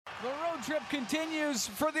The road trip continues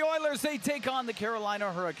for the Oilers. They take on the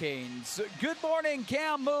Carolina Hurricanes. Good morning,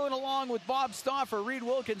 Cam Moon, along with Bob Stauffer, Reed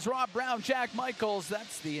Wilkins, Rob Brown, Jack Michaels.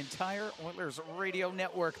 That's the entire Oilers radio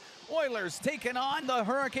network. Oilers taking on the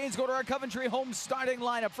Hurricanes. Go to our Coventry home starting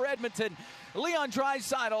lineup for Edmonton. Leon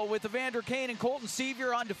Draisaitl with Evander Kane and Colton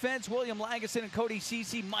Sevier on defense. William Lagesson and Cody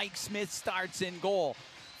Ceci. Mike Smith starts in goal.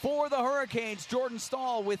 For the Hurricanes, Jordan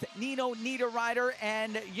Staal with Nino Niederreiter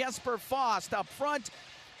and Jesper Fast up front.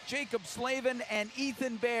 Jacob Slavin and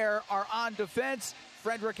Ethan Bear are on defense.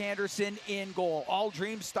 Frederik Andersen in goal. All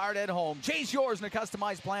dreams start at home. Chase yours in a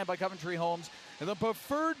customized plan by Coventry Homes. And the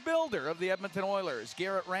preferred builder of the Edmonton Oilers,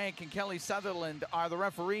 Garrett Rank and Kelly Sutherland, are the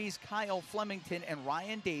referees. Kyle Flemington and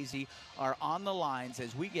Ryan Daisy are on the lines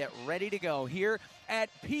as we get ready to go here at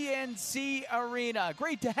PNC Arena.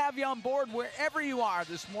 Great to have you on board wherever you are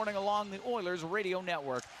this morning along the Oilers radio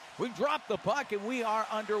network. We've dropped the puck and we are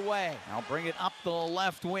underway. Now bring it up the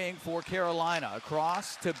left wing for Carolina.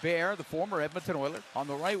 Across to Bear, the former Edmonton Oiler. On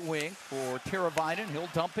the right wing for Teravainen. He'll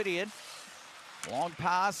dump it in. Long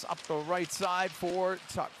pass up the right side for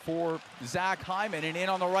Zach Hyman. And in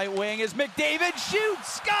on the right wing is McDavid.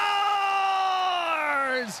 Shoots! Scores!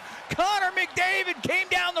 Connor McDavid came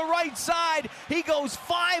down the right side. He goes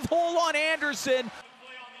 5-hole on Andersen.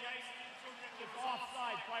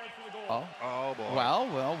 Oh boy.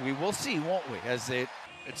 Well, we will see, won't we?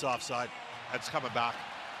 It's offside. It's coming back.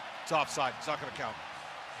 It's offside. It's not going to count.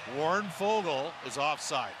 Warren Foegele is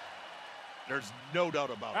offside. There's no doubt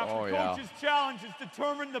about it. After coach's challenge is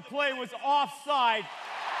determined the play was offside.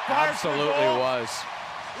 Absolutely was.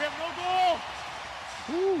 We have no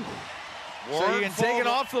goal. So you can take it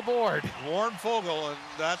off the board. Warren Foegele, and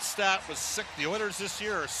that stat was sick. The Oilers this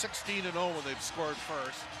year are 16-0 when they've scored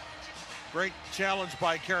first. Great challenge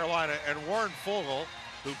by Carolina, and Warren Foegele,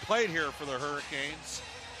 who played here for the Hurricanes,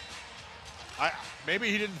 maybe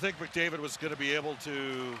he didn't think McDavid was going to be able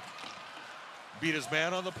to beat his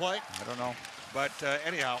man on the play. I don't know. But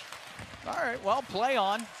anyhow. All right, well, play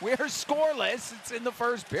on. We're scoreless. It's in the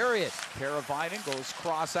first period. Teravainen goes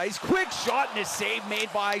cross ice. Quick shot and a save made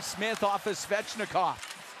by Smith off of Svechnikov.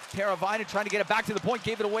 Teravainen trying to get it back to the point,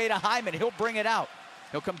 gave it away to Hyman. He'll bring it out.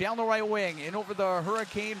 He'll come down the right wing, in over the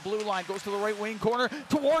Hurricane blue line, goes to the right wing corner,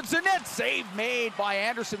 towards the net. Save made by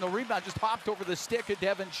Andersen. The rebound just hopped over the stick of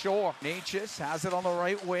Devon Shore. Necas has it on the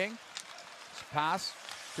right wing. Pass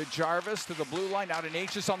to Jarvis to the blue line. Now to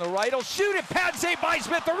Necas on the right. He'll shoot it. Pad save by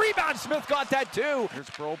Smith. The rebound. Smith got that too. Here's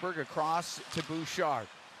Broberg across to Bouchard.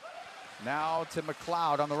 Now to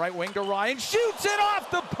McLeod on the right wing to Ryan. Shoots it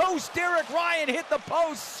off the post. Derek Ryan hit the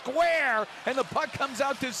post square, and the puck comes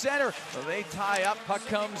out to center. So they tie up. Puck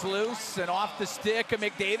comes loose and off the stick of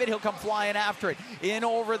McDavid. He'll come flying after it. In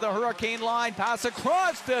over the Hurricane line. Pass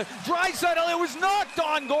across to Draisaitl. It was knocked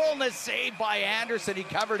on goal and a save by Andersen. He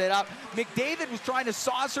covered it up. McDavid was trying to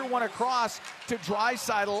saucer one across to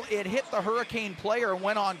Draisaitl. It hit the Hurricane player and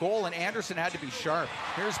went on goal, and Andersen had to be sharp.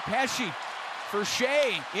 Here's Pesce for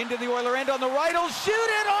Shea, into the Oiler end on the right. He'll shoot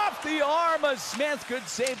it off the arm of Smith. Good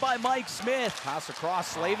save by Mike Smith. Pass across.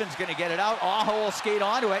 Slavin's going to get it out. Aho will skate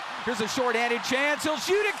onto it. Here's a short-handed chance. He'll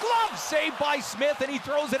shoot it. Glove save by Smith, and he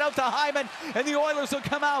throws it out to Hyman, and the Oilers will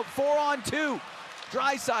come out 4-on-2.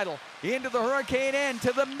 Draisaitl into the Hurricane end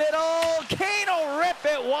to the middle. Kane will rip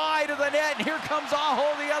it wide of the net, and here comes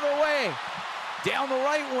Aho the other way. Down the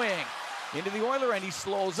right wing. Into the Oiler end, he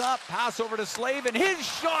slows up, pass over to Slavin, his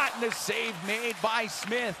shot, and a save made by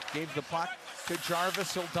Smith. Gave the puck to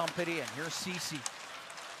Jarvis, he'll dump it in. Here's Ceci,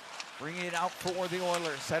 bringing it out for the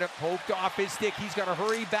Oilers. Set it poked off his stick, he's got to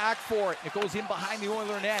hurry back for it. It goes in behind the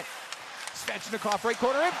Oiler net. Svechnikov, right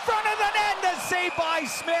corner, in front of the net, and a save by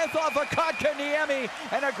Smith off of Kotkaniemi,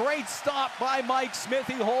 and a great stop by Mike Smith.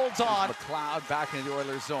 He holds on. McLeod back into the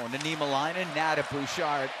Oilers zone. Niemelainen, Nada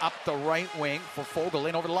Bouchard up the right wing for Foegele,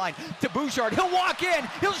 in over the line to Bouchard. He'll walk in,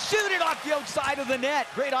 he'll shoot it off the outside of the net.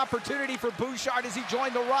 Great opportunity for Bouchard as he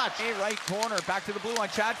joined the rush. A right corner, back to the blue line.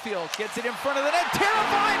 Chatfield gets it in front of the net.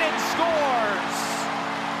 Teravainen scores!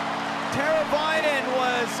 Teravainen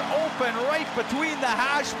was open right between the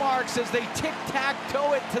hash marks as they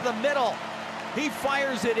tic-tac-toe it to the middle. He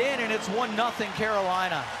fires it in, and it's 1-0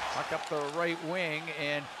 Carolina. Puck up the right wing,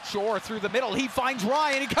 and Shore through the middle. He finds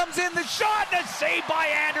Ryan. He comes in, the shot, and a save by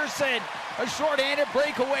Andersen. A short-handed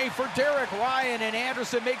breakaway for Derek Ryan, and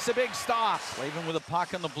Andersen makes a big stop. Slavin with a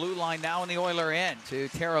puck on the blue line now in the Oiler end to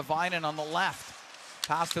Teravainen on the left.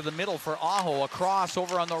 Pass to the middle for Aho, across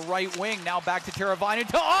over on the right wing. Now back to Teravainen,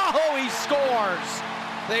 to Aho, he scores!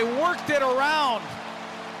 They worked it around,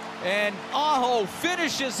 and Aho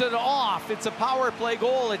finishes it off. It's a power play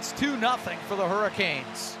goal. It's 2-0 for the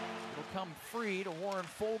Hurricanes. come free to Warren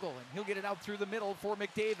Foegele, and he'll get it out through the middle for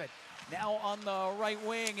McDavid. Now on the right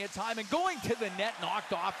wing, it's Hyman going to the net,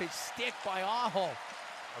 knocked off his stick by Aho.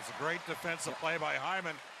 That's a great defensive play by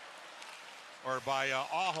Hyman, or by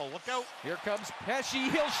Aho. Look out. Here comes Pesce.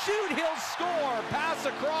 He'll shoot, he'll score. Pass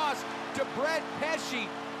across to Brett Pesce,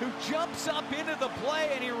 who jumps up into the play,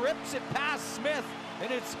 and he rips it past Smith,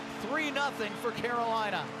 and it's 3-0 for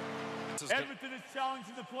Carolina. Edmonton is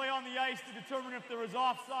challenging the play on the ice to determine if there was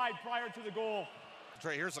offside prior to the goal.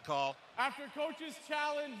 Here's a call. After coach's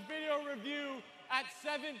challenge video review at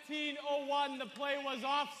 17:01, the play was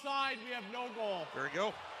offside. We have no goal. There you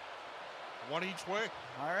go. One each way.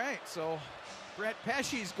 All right, so Brett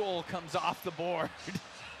Pesce's goal comes off the board.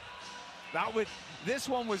 This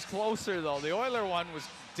one was closer, though. The Oiler one was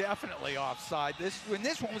definitely offside. This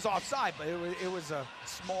one was offside, but it was a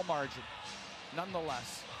small margin,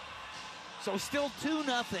 nonetheless. So still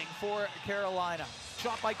 2-0 for Carolina.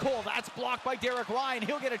 Shot by Cole, that's blocked by Derek Ryan.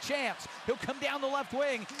 He'll get a chance. He'll come down the left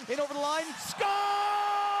wing, in over the line, scores!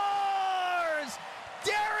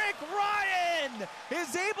 Derek Ryan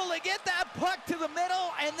is able to get that puck to the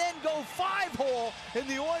middle and then go 5-hole, and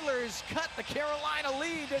the Oilers cut the Carolina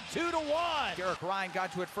lead to 2-1. Derek Ryan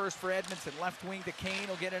got to it first for Edmonton. Left wing to Kane,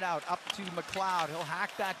 he'll get it out. Up to McLeod, he'll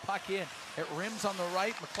hack that puck in. It rims on the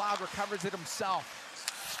right, McLeod recovers it himself.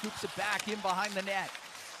 Scoops it back in behind the net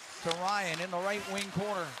to Ryan in the right wing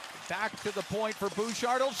corner. Back to the point for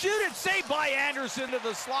Bouchard. He'll shoot it. Saved by Anderson to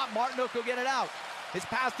the slot. Martinook will get it out. His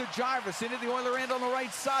pass to Jarvis into the Oiler end on the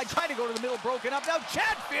right side. Trying to go to the middle, broken up. Now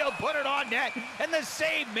Chatfield put it on net. And the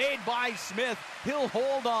save made by Smith. He'll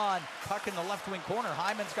hold on. Puck in the left wing corner.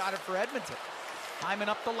 Hyman's got it for Edmonton. Hyman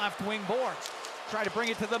up the left wing boards. Try to bring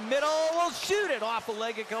it to the middle. We'll shoot it off the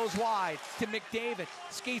leg. It goes wide to McDavid.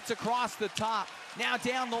 Skates across the top. Now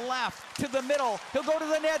down the left to the middle. He'll go to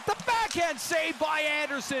the net. The backhand save by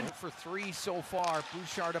Anderson. For 3 so far.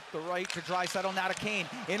 Bouchard up the right to Draisaitl. Now to Kane.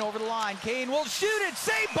 In over the line. Kane will shoot it.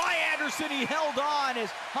 Saved by Anderson. He held on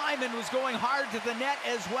as Hyman was going hard to the net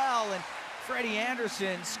as well. And Freddie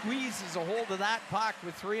Anderson squeezes a hold of that puck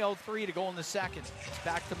with 3:03 to go in the second. It's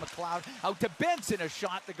back to McLeod. Out to Benson. A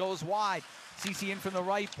shot that goes wide. Ceci in from the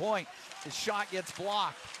right point. His shot gets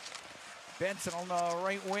blocked. Benson on the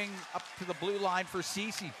right wing up to the blue line for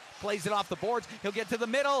Ceci. Plays it off the boards. He'll get to the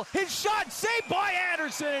middle. His shot saved by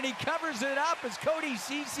Anderson, and he covers it up as Cody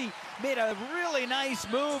Ceci made a really nice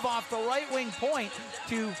move off the right wing point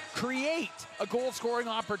to create a goal-scoring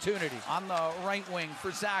opportunity. On the right wing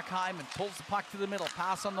for Zach Hyman. Pulls the puck to the middle.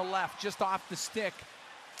 Pass on the left, just off the stick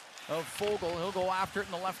of Foegele. He'll go after it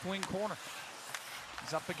in the left wing corner.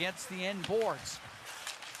 He's up against the end boards.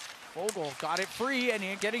 Foegele got it free, and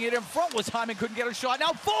getting it in front was Hyman. Couldn't get a shot. Now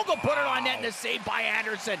Foegele put it on net, and a save by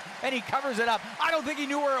Anderson, and he covers it up. I don't think he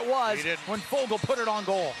knew where it was when Foegele put it on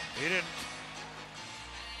goal. He didn't.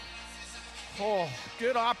 Oh,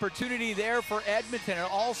 good opportunity there for Edmonton. It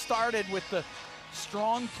all started with the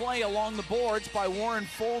strong play along the boards by Warren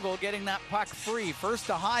Foegele getting that puck free. First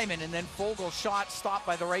to Hyman, and then Foegele's shot stopped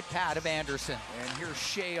by the right pad of Anderson. And here's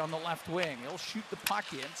Shea on the left wing. He'll shoot the puck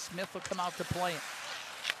in. Smith will come out to play it.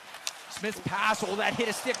 Smith's pass, oh, that hit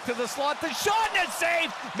a stick to the slot. The shot and a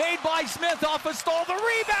save made by Smith off a stall. The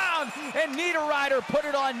rebound, and Niederreiter put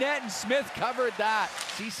it on net, and Smith covered that.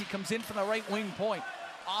 Ceci comes in from the right wing point.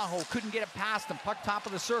 Aho couldn't get it past him. Puck top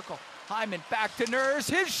of the circle. Hyman back to Nurse.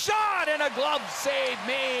 His shot and a glove save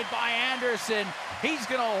made by Anderson. He's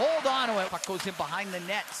going to hold on to it. Puck goes in behind the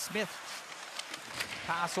net. Smith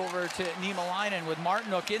pass over to Niemelainen with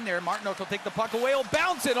Martinook in there. Martinook will take the puck away. He'll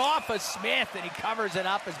bounce it off of Smith, and he covers it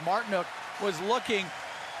up as Martinook was looking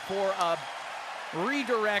for a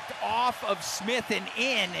redirect off of Smith and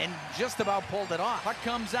in, and just about pulled it off. Puck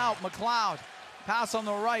comes out. McLeod. Pass on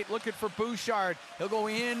the right, looking for Bouchard. He'll go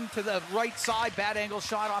in to the right side. Bad angle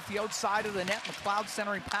shot off the outside of the net. McLeod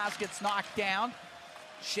centering pass gets knocked down.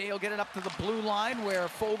 Shea will get it up to the blue line where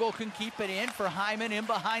Foegele can keep it in for Hyman in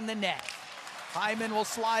behind the net. Hyman will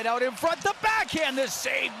slide out in front. The backhand, the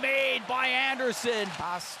save made by Anderson.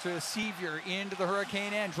 Pass to Sevier into the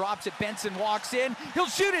Hurricane end. Drops it. Benson walks in. He'll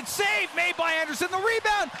shoot it. Save made by Anderson. The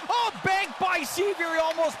rebound. Oh, banked by Sevier. He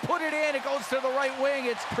almost put it in. It goes to the right wing.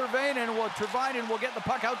 It's Tervainen. Tervainen will get the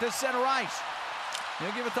puck out to center ice.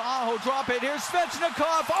 He'll give it to Aho. Drop it. Here's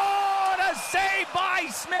Svechnikov. Oh, and a save by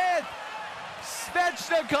Smith.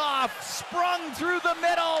 Svechnikov sprung through the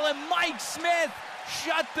middle, and Mike Smith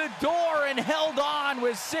shut the door and held on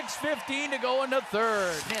with 6:15 to go in the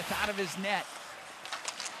third. Smith out of his net.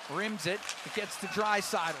 Rims it. It gets to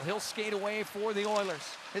Draisaitl. He'll skate away for the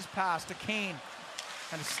Oilers. His pass to Kane.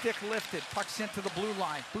 And a stick lifted. Puck sent to the blue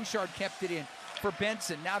line. Bouchard kept it in. for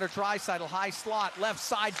Benson. Now to Draisaitl, high slot, left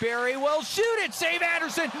side. Barrie will shoot it. Save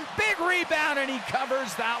Anderson. Big rebound, and he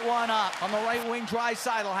covers that one up. On the right wing,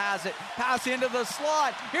 Draisaitl has it. Pass into the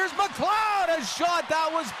slot. Here's McLeod. A shot that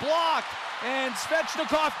was blocked. And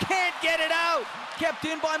Svechnikov can't get it out. Kept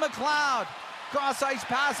in by McLeod. Cross ice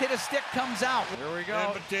pass, hit a stick, comes out. Here we go.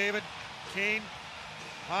 And McDavid, Kane,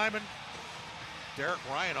 Hyman, Derek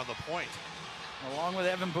Ryan on the point. Along with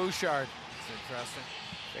Evan Bouchard. It's interesting.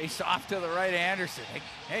 Face off to the right, Anderson.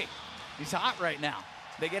 Hey, he's hot right now.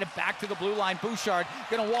 They get it back to the blue line. Bouchard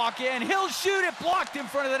gonna walk in. He'll shoot it, blocked in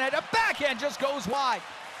front of the net. A backhand just goes wide.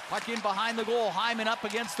 Puck in behind the goal. Hyman up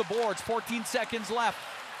against the boards. 14 seconds left.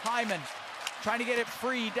 Hyman trying to get it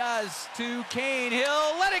free, does to Kane.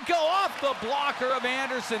 He'll let it go off the blocker of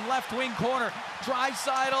Anderson, left wing corner.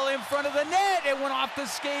 Draisaitl in front of the net. It went off the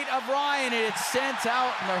skate of Ryan. It's sent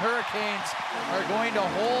out, and the Hurricanes are going to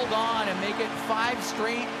hold on and make it 5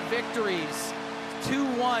 straight victories.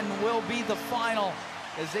 2-1 will be the final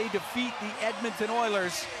as they defeat the Edmonton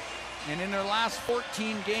Oilers. And in their last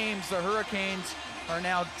 14 games, the Hurricanes are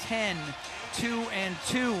now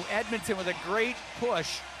 10-2-2. Edmonton with a great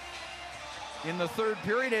push in the third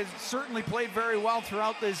period has certainly played very well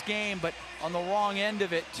throughout this game, but on the wrong end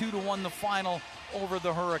of it, 2-1 the final over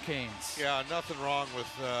the Hurricanes. Yeah, nothing wrong with,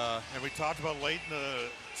 and we talked about late in the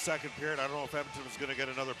second period, I don't know if Edmonton was going to get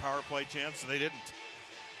another power play chance, and they didn't.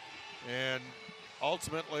 And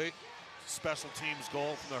ultimately, special teams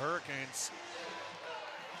goal from the Hurricanes.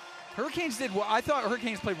 Hurricanes did well. I thought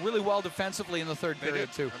Hurricanes played really well defensively in the third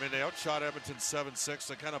period, too. I mean, they outshot Edmonton 7-6.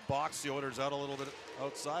 They kind of boxed the Oilers out a little bit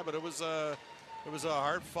outside, but it was a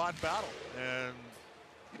hard-fought battle. And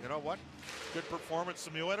you know what? Good performance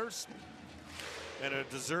from the Oilers. And a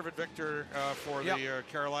deserved victor for the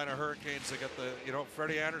Carolina Hurricanes. They got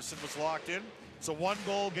Freddie Anderson was locked in. It's a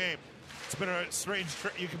 1-goal game. It's been a strange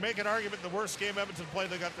you can make an argument the worst game Edmonton played,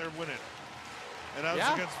 they got their win in. And that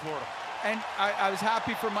was against Florida. And I was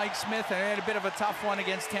happy for Mike Smith. I had a bit of a tough one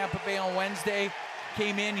against Tampa Bay on Wednesday.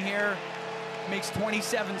 Came in here, makes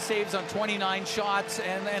 27 saves on 29 shots,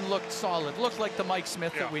 and looked solid. Looked like the Mike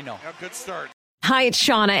Smith that we know. Yeah, good start. Hi, it's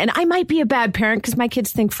Shauna, and I might be a bad parent because my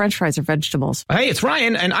kids think French fries are vegetables. Hey, it's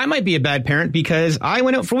Ryan, and I might be a bad parent because I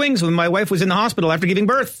went out for wings when my wife was in the hospital after giving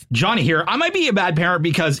birth. Johnny here. I might be a bad parent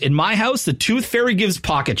because in my house, the tooth fairy gives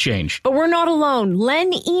pocket change. But we're not alone.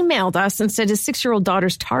 Len emailed us and said his 6-year-old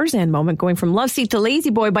daughter's Tarzan moment going from love seat to lazy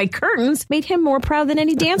boy by curtains made him more proud than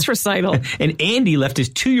any dance recital. And Andy left his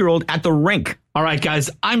 2-year-old at the rink. All right, guys,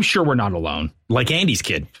 I'm sure we're not alone. Like Andy's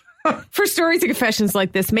kid. For stories and confessions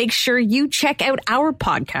like this, make sure you check out our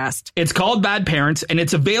podcast. It's called Bad Parents, and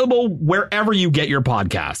it's available wherever you get your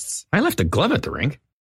podcasts. I left a glove at the rink.